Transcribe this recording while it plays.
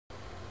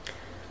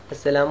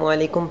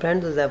अस्सलामुअलैकुम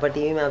friends, ज़ैफ़ा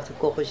TV में आप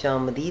सबको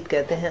खुशामदीद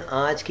कहते हैं।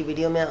 आज की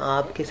वीडियो में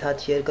आपके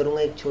साथ शेयर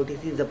करूंगा एक छोटी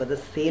सी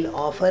ज़बरदस्त सेल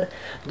ऑफ़र।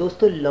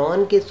 दोस्तों,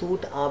 लॉन के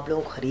सूट आप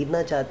लोग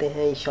ख़रीदना चाहते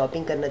हैं,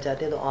 शॉपिंग करना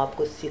चाहते हैं तो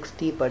आपको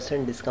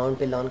 60% डिस्काउंट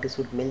पे लॉन के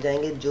सूट मिल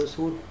जाएंगे। जो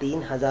सूट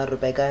 3000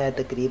 रुपये का है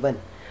तकरीबन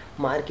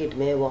मार्केट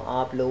में, वो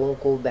आप लोगों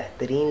को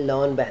बेहतरीन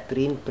लॉन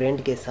बेहतरीन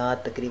प्रिंट के साथ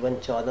तकरीबन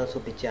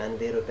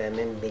 1495 रुपये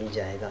में मिल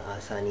जाएगा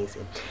आसानी से।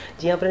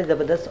 जी हाँ फ्रेंड्स,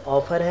 ज़बरदस्त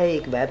ऑफ़र है।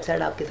 एक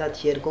वेबसाइट आपके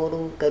साथ शेयर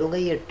करूँगा।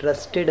 ये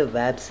ट्रस्टेड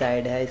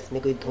वेबसाइट है,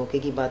 इसमें कोई धोखे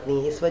की बात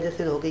नहीं है। इस वजह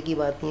से धोखे की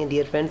बात नहीं है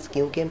डियर फ्रेंड्स,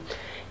 क्योंकि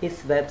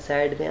इस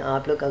वेबसाइट में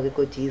आप लोग अगर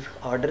कोई चीज़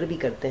ऑर्डर भी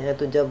करते हैं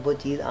तो जब वो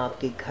चीज़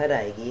आपके घर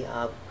आएगी,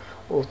 आप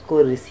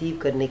उसको रिसीव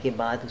करने के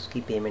बाद उसकी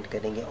पेमेंट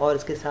करेंगे। और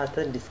इसके साथ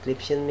साथ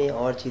डिस्क्रिप्शन में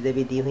और चीज़ें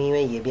भी दी हुई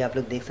हैं, ये भी आप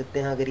लोग देख सकते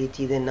हैं। अगर ये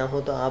चीज़ें ना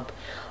हो तो आप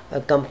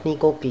कंपनी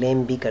को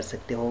क्लेम भी कर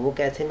सकते हो। वो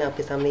कैसे, मैं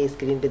आपके सामने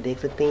स्क्रीन पे देख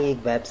सकते हैं। ये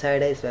एक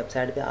वेबसाइट है, इस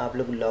वेबसाइट पे आप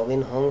लोग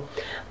लॉगिन हों,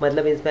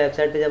 मतलब इस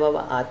वेबसाइट पे जब आप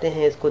आते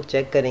हैं इसको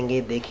चेक करेंगे,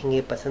 देखेंगे,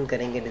 पसंद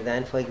करेंगे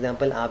डिज़ाइन। फॉर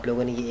एग्जांपल आप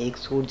लोगों ने ये एक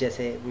सूट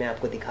जैसे मैं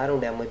आपको दिखा रहा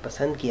हूँ डेमो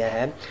पसंद किया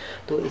है,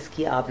 तो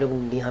इसकी आप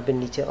लोग यहाँ पे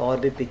नीचे और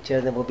भी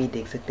पिक्चर्स हैं वो भी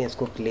देख सकते हैं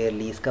इसको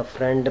क्लियरली। इसका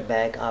फ्रंट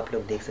बैक आप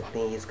लोग देख सकते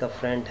हैं, इसका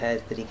फ्रंट है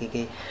इस तरीके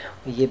के,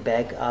 ये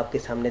बैक आपके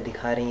सामने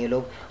दिखा रहे हैं ये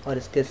लोग। और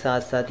इसके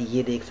साथ साथ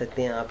ये देख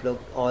सकते हैं आप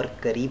लोग और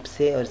करीब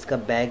से, और इसका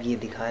बैग ये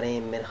दिखा रहे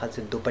हैं, मेरे ख्याल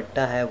से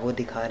दुपट्टा है वो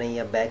दिखा रहे हैं,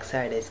 या बैक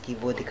साइड है इसकी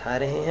वो दिखा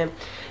रहे हैं।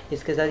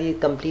 इसके साथ ये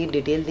कंप्लीट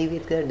डिटेल दी हुई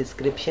इसका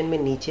डिस्क्रिप्शन में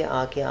नीचे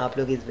आके आप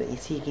लोग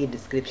इसी की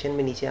डिस्क्रिप्शन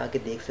में नीचे आके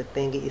देख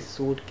सकते हैं कि इस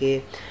सूट के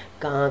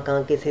कहाँ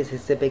कहाँ किस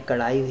हिस्से पे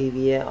कढ़ाई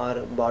हुई है, और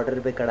बॉर्डर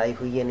पे कढ़ाई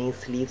हुई है नहीं,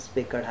 स्लीव्स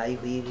पे कढ़ाई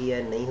हुई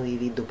है नहीं हुई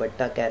हुई,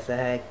 दुपट्टा कैसा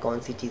है, कौन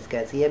सी चीज़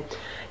कैसी है,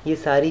 ये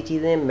सारी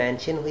चीज़ें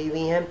मेंशन हुई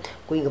हैं।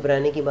 कोई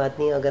घबराने की बात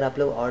नहीं। अगर आप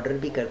लोग ऑर्डर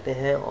भी करते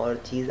हैं और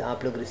चीज़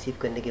आप लोग रिसीव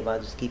करने के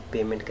बाद उसकी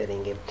पेमेंट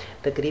करेंगे,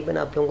 तकरीबन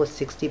आप लोगों को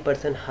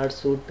 60% हर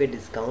सूट पे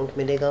डिस्काउंट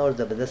मिलेगा। और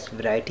ज़बरदस्त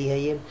वैरायटी है।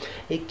 ये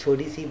एक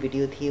छोटी सी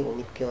वीडियो थी,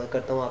 उम्मीद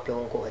करता हूँ आप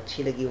लोगों को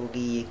अच्छी लगी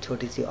होगी। ये एक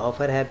छोटी सी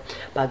ऑफ़र है,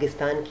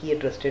 पाकिस्तान की ये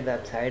ट्रस्टेड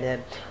वेबसाइट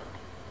है।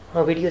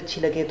 हाँ, वीडियो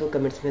अच्छी लगे तो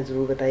कमेंट्स में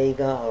ज़रूर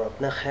बताइएगा और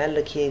अपना ख्याल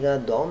रखिएगा,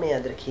 दुआ में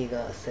याद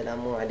रखिएगा।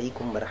 अस्सलामु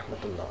अलैकुम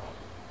वरहमतुल्लाह।